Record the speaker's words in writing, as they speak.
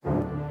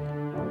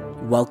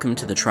Welcome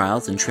to the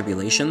Trials and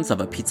Tribulations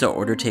of a Pizza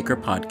Order Taker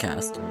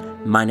podcast.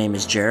 My name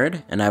is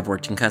Jared, and I've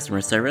worked in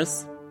customer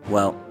service,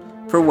 well,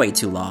 for way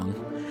too long.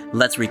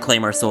 Let's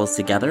reclaim our souls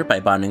together by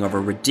bonding over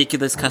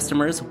ridiculous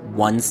customers,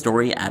 one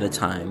story at a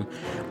time.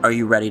 Are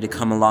you ready to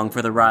come along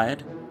for the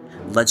ride?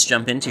 Let's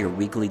jump into your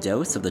weekly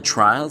dose of the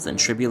trials and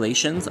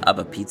tribulations of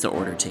a pizza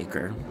order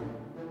taker.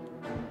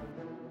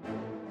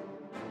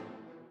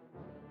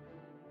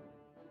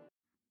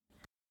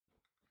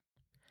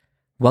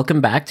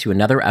 Welcome back to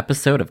another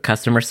episode of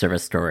Customer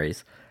Service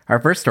Stories. Our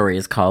first story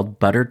is called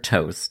Buttered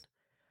Toast.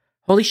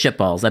 Holy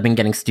shitballs, I've been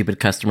getting stupid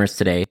customers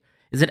today.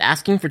 Is it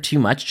asking for too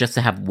much just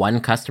to have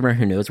one customer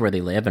who knows where they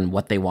live and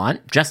what they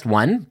want? Just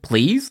one,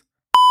 please?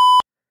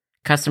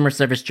 Customer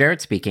Service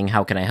Jared speaking,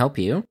 how can I help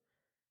you?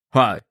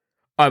 Hi,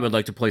 I would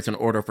like to place an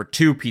order for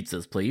 2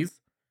 pizzas, please.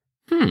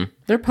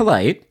 They're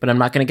polite, but I'm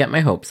not going to get my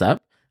hopes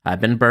up.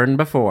 I've been burned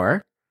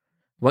before.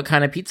 What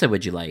kind of pizza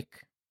would you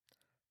like?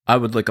 I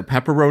would like a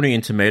pepperoni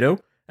and tomato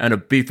and a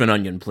beef and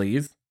onion,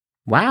 please.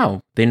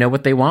 Wow, they know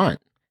what they want.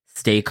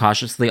 Stay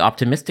cautiously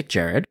optimistic,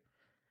 Jared.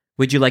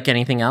 Would you like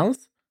anything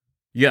else?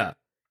 Yeah,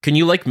 can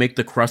you make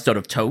the crust out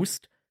of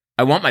toast?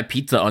 I want my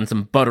pizza on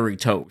some buttery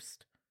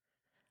toast.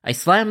 I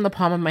slam the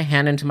palm of my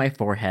hand into my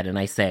forehead and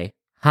I say,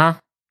 huh?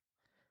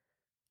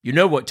 You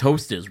know what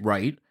toast is,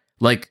 right?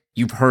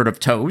 You've heard of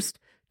toast?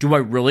 Do I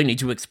really need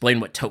to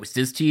explain what toast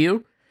is to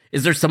you?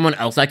 Is there someone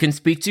else I can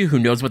speak to who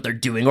knows what they're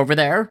doing over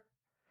there?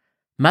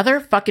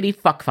 Motherfuckity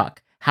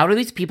fuck. How do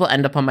these people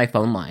end up on my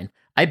phone line?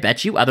 I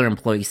bet you other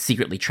employees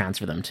secretly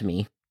transfer them to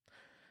me.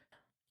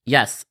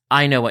 Yes,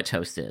 I know what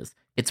toast is.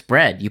 It's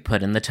bread you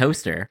put in the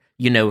toaster.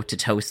 You know, to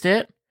toast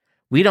it?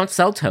 We don't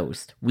sell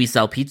toast. We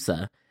sell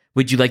pizza.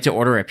 Would you like to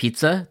order a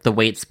pizza the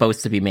way it's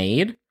supposed to be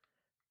made?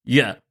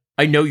 Yeah,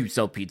 I know you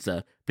sell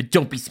pizza, but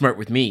don't be smart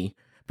with me.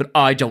 But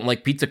I don't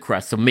like pizza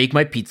crust, so make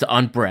my pizza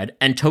on bread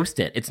and toast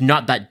it. It's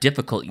not that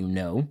difficult, you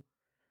know.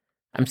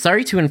 I'm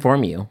sorry to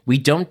inform you, we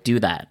don't do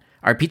that.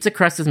 Our pizza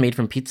crust is made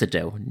from pizza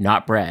dough,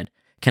 not bread.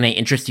 Can I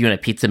interest you in a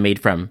pizza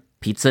made from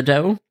pizza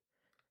dough?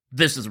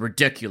 This is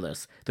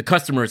ridiculous. The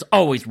customer is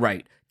always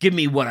right. Give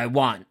me what I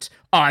want.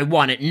 I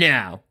want it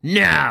now.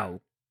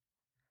 Now!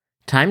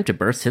 Time to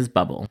burst his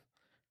bubble.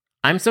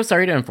 I'm so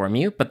sorry to inform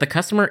you, but the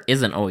customer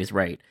isn't always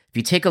right. If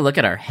you take a look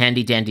at our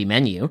handy-dandy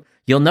menu,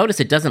 you'll notice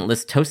it doesn't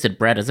list toasted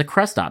bread as a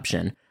crust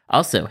option.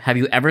 Also, have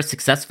you ever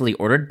successfully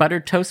ordered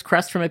buttered toast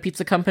crust from a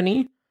pizza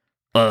company?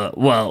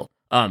 No,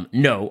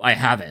 I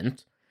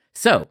haven't.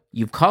 So,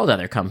 you've called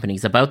other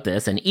companies about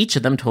this, and each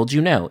of them told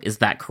you no. Is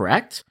that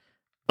correct?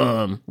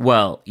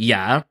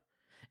 Yeah.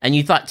 And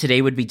you thought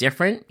today would be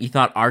different? You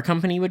thought our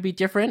company would be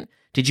different?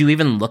 Did you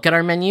even look at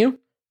our menu?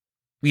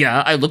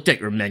 Yeah, I looked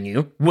at your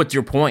menu. What's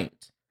your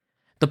point?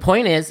 The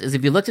point is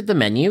if you looked at the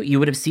menu, you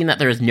would have seen that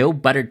there is no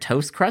buttered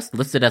toast crust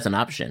listed as an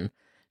option.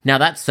 Now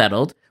that's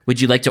settled,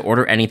 would you like to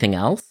order anything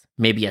else?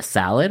 Maybe a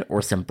salad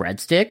or some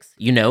breadsticks,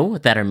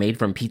 that are made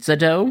from pizza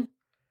dough?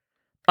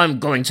 I'm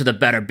going to the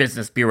Better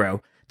Business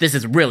Bureau. This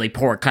is really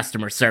poor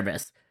customer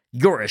service.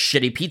 You're a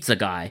shitty pizza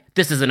guy.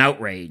 This is an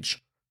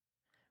outrage.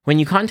 When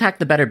you contact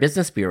the Better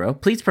Business Bureau,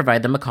 please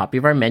provide them a copy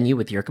of our menu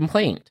with your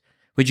complaint.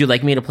 Would you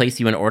like me to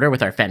place you an order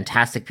with our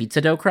fantastic pizza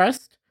dough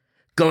crust?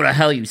 Go to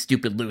hell, you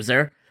stupid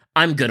loser.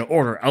 I'm gonna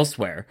order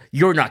elsewhere.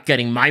 You're not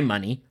getting my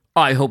money.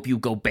 I hope you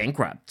go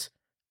bankrupt.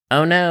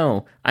 Oh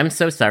no, I'm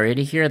so sorry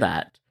to hear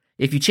that.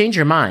 If you change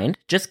your mind,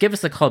 just give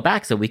us a call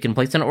back so we can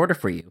place an order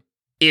for you.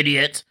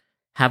 Idiot.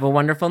 Have a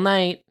wonderful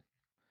night.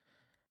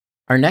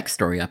 Our next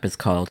story up is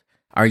called,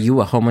 Are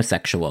You a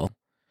Homosexual?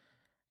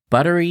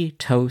 Buttery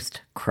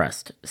toast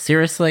crust.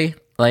 Seriously?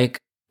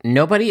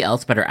 Nobody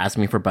else better ask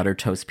me for buttered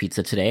toast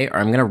pizza today, or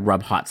I'm gonna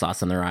rub hot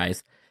sauce in their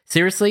eyes.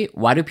 Seriously,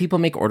 why do people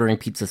make ordering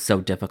pizza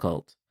so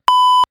difficult?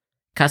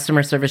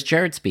 Customer Service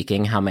Jared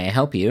speaking, how may I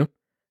help you?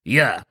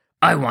 Yeah,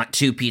 I want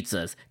 2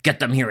 pizzas. Get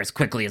them here as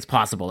quickly as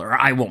possible, or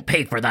I won't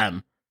pay for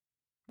them.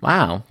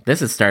 Wow, this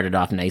has started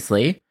off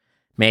nicely.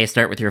 May I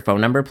start with your phone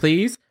number,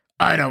 please?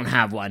 I don't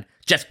have one.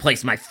 Just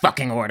place my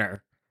fucking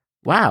order.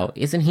 Wow,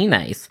 isn't he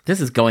nice? This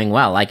is going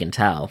well, I can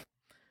tell.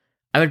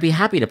 I would be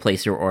happy to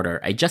place your order.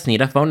 I just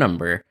need a phone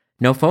number.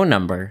 No phone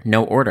number,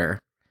 no order.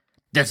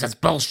 This is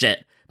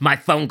bullshit. My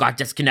phone got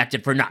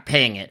disconnected for not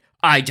paying it.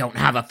 I don't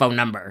have a phone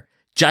number.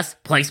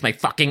 Just place my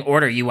fucking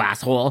order, you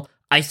asshole.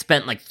 I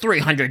spent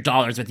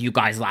 $300 with you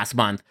guys last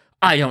month.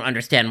 I don't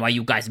understand why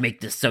you guys make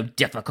this so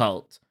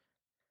difficult.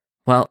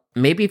 Well,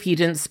 maybe if he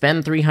didn't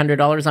spend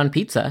 $300 on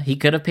pizza, he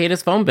could have paid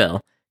his phone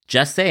bill.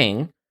 Just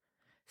saying.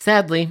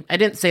 Sadly, I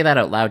didn't say that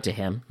out loud to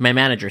him. My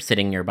manager's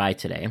sitting nearby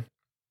today.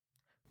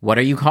 What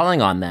are you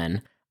calling on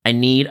then? I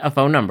need a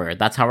phone number.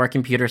 That's how our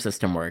computer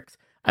system works.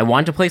 I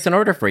want to place an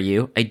order for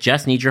you. I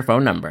just need your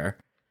phone number.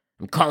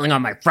 I'm calling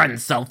on my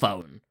friend's cell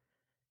phone.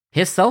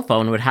 His cell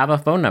phone would have a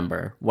phone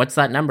number. What's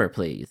that number,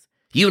 please?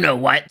 You know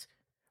what?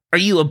 Are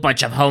you a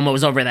bunch of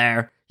homos over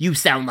there? You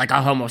sound like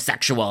a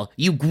homosexual.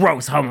 You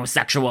gross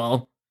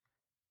homosexual.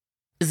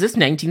 Is this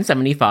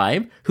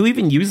 1975? Who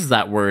even uses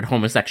that word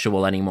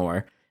homosexual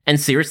anymore? And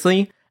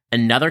seriously,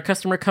 another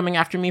customer coming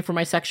after me for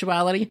my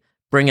sexuality?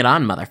 Bring it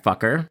on,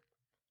 motherfucker.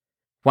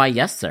 Why,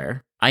 yes,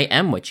 sir. I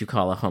am what you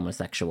call a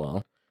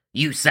homosexual.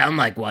 You sound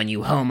like one,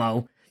 you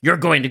homo. You're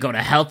going to go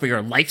to hell for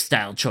your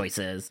lifestyle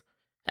choices.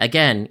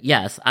 Again,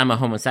 yes, I'm a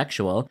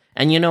homosexual,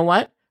 and you know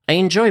what? I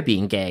enjoy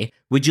being gay.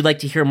 Would you like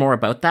to hear more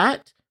about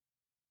that?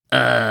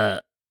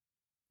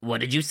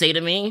 What did you say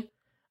to me?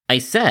 I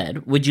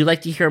said, would you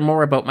like to hear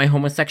more about my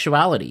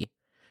homosexuality?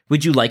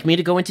 Would you like me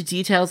to go into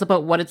details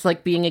about what it's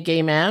like being a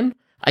gay man?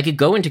 I could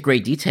go into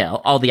great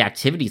detail, all the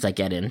activities I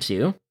get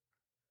into.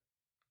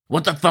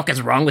 What the fuck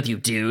is wrong with you,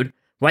 dude?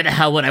 Why the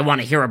hell would I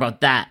want to hear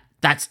about that?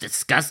 That's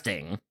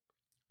disgusting.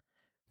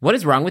 What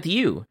is wrong with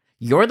you?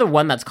 You're the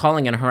one that's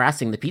calling and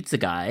harassing the pizza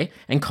guy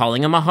and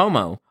calling him a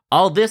homo.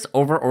 All this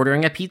over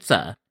ordering a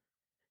pizza.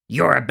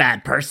 You're a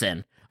bad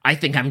person. I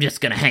think I'm just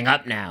gonna hang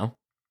up now.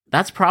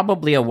 That's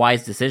probably a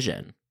wise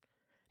decision.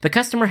 The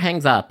customer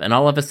hangs up, and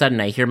all of a sudden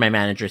I hear my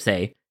manager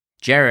say,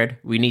 Jared,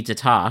 we need to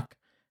talk.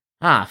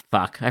 Ah,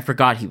 fuck, I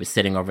forgot he was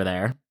sitting over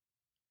there.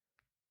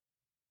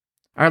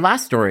 Our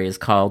last story is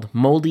called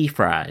Moldy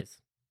Fries.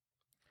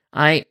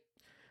 I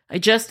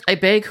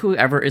beg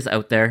whoever is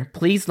out there,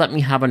 please let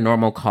me have a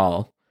normal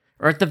call.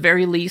 Or at the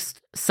very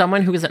least,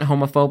 someone who isn't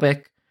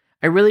homophobic.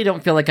 I really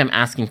don't feel like I'm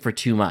asking for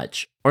too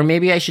much. Or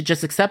maybe I should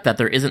just accept that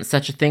there isn't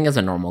such a thing as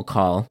a normal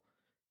call.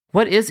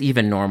 What is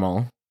even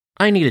normal?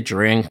 I need a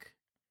drink.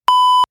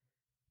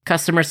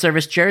 Customer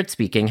service Jared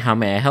speaking, how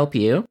may I help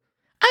you?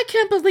 I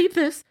can't believe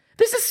this.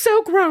 This is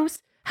so gross.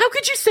 How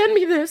could you send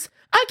me this?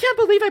 I can't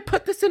believe I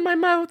put this in my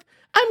mouth.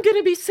 I'm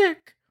gonna be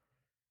sick.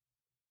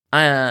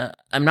 I'm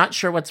not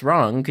sure what's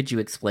wrong. Could you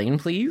explain,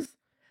 please?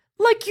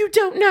 Like you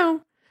don't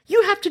know.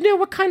 You have to know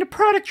what kind of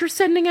product you're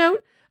sending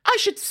out. I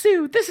should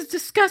sue. This is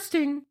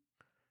disgusting.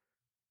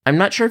 I'm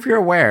not sure if you're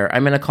aware.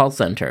 I'm in a call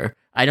center.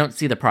 I don't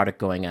see the product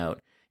going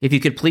out. If you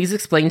could please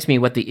explain to me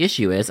what the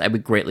issue is, I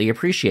would greatly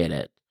appreciate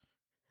it.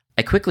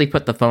 I quickly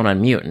put the phone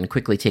on mute and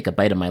quickly take a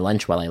bite of my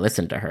lunch while I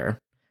listen to her.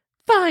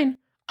 Fine.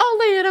 I'll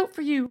lay it out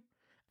for you.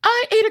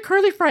 I ate a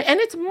curly fry and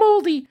it's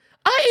moldy.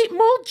 I ate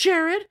mold,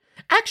 Jared.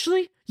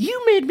 Actually,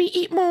 you made me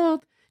eat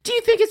mold. Do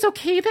you think it's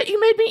okay that you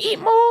made me eat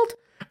mold?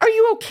 Are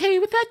you okay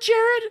with that,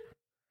 Jared?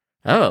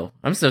 Oh,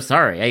 I'm so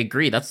sorry. I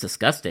agree. That's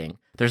disgusting.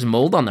 There's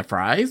mold on the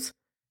fries?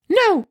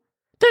 No,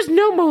 there's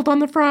no mold on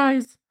the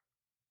fries.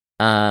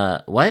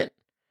 What?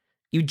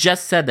 You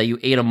just said that you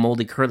ate a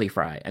moldy curly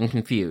fry. I'm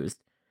confused.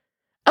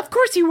 Of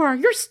course you are.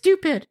 You're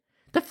stupid.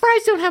 The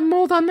fries don't have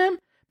mold on them,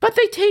 but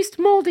they taste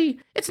moldy.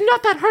 It's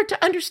not that hard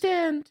to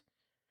understand.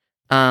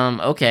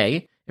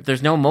 Okay. If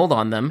there's no mold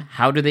on them,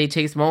 how do they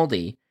taste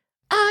moldy?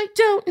 I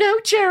don't know,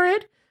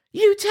 Jared.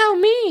 You tell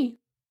me.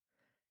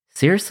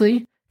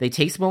 Seriously? They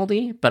taste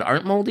moldy, but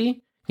aren't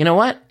moldy? You know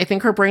what? I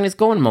think her brain is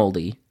going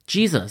moldy.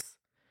 Jesus.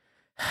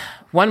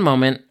 One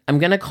moment. I'm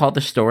gonna call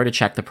the store to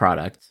check the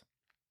product.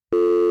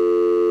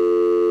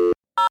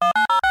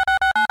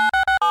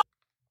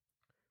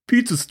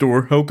 Pizza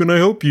store, how can I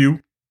help you?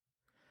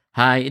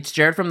 Hi, it's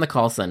Jared from the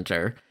call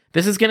center.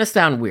 This is gonna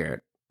sound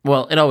weird.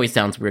 Well, it always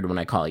sounds weird when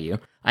I call you.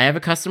 I have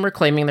a customer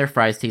claiming their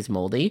fries taste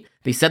moldy.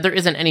 They said there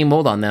isn't any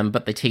mold on them,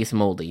 but they taste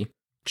moldy.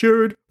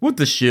 Jared, what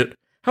the shit?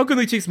 How can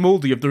they taste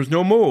moldy if there's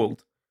no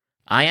mold?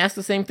 I asked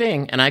the same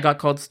thing, and I got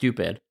called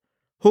stupid.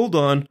 Hold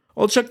on,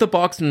 I'll check the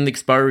box and the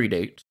expiry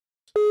date.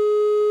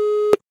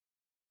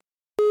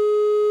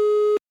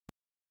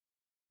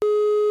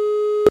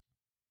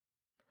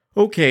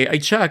 Okay, I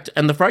checked,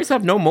 and the fries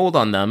have no mold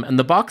on them, and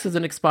the box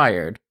isn't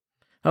expired.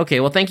 Okay,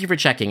 well, thank you for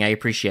checking. I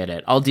appreciate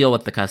it. I'll deal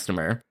with the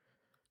customer.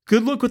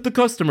 Good luck with the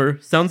customer.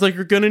 Sounds like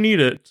you're gonna need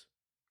it.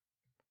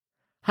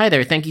 Hi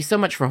there, thank you so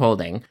much for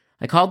holding.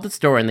 I called the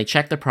store and they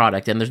checked the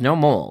product and there's no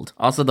mold.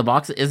 Also, the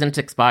box isn't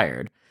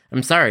expired.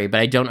 I'm sorry, but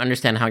I don't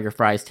understand how your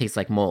fries taste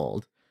like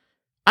mold.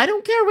 I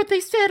don't care what they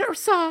said or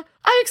saw.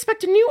 I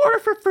expect a new order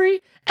for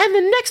free and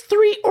the next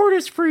 3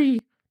 orders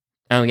free.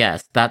 Oh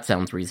yes, that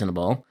sounds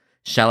reasonable.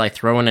 Shall I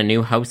throw in a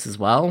new house as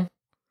well?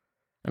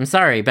 I'm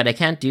sorry, but I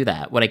can't do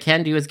that. What I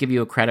can do is give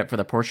you a credit for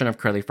the portion of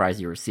curly fries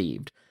you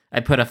received. I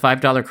put a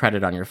 $5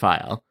 credit on your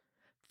file.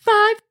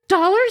 $5?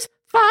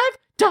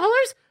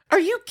 $5? Are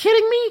you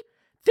kidding me?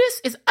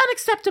 This is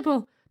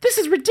unacceptable. This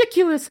is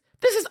ridiculous.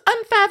 This is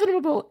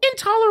unfathomable,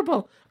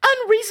 intolerable,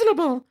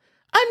 unreasonable.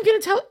 I'm gonna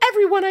tell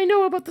everyone I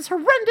know about this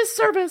horrendous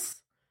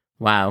service.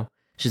 Wow.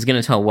 She's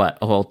gonna tell what,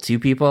 a whole 2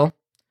 people?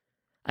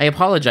 I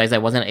apologize I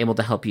wasn't able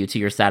to help you to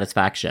your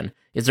satisfaction.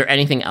 Is there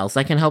anything else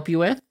I can help you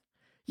with?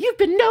 You've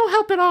been no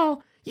help at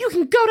all. You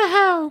can go to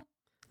hell.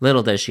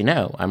 Little does she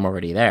know, I'm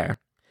already there.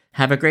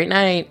 Have a great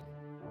night.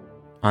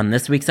 On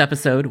this week's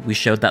episode, we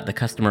showed that the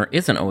customer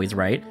isn't always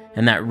right,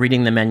 and that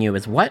reading the menu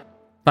is what?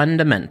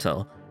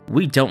 Fundamental.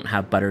 We don't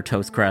have butter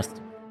toast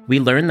crust. We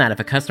learned that if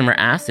a customer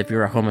asks if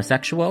you're a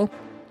homosexual,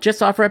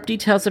 just offer up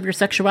details of your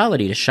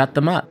sexuality to shut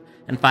them up.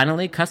 And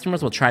finally,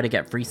 customers will try to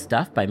get free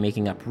stuff by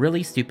making up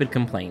really stupid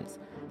complaints.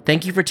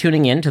 Thank you for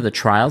tuning in to the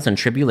trials and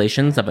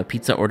tribulations of a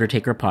pizza order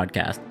taker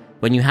podcast.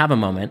 When you have a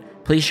moment,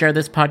 please share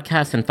this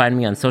podcast and find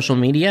me on social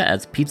media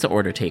as Pizza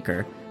Order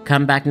Taker.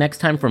 Come back next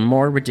time for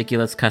more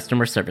ridiculous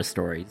customer service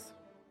stories.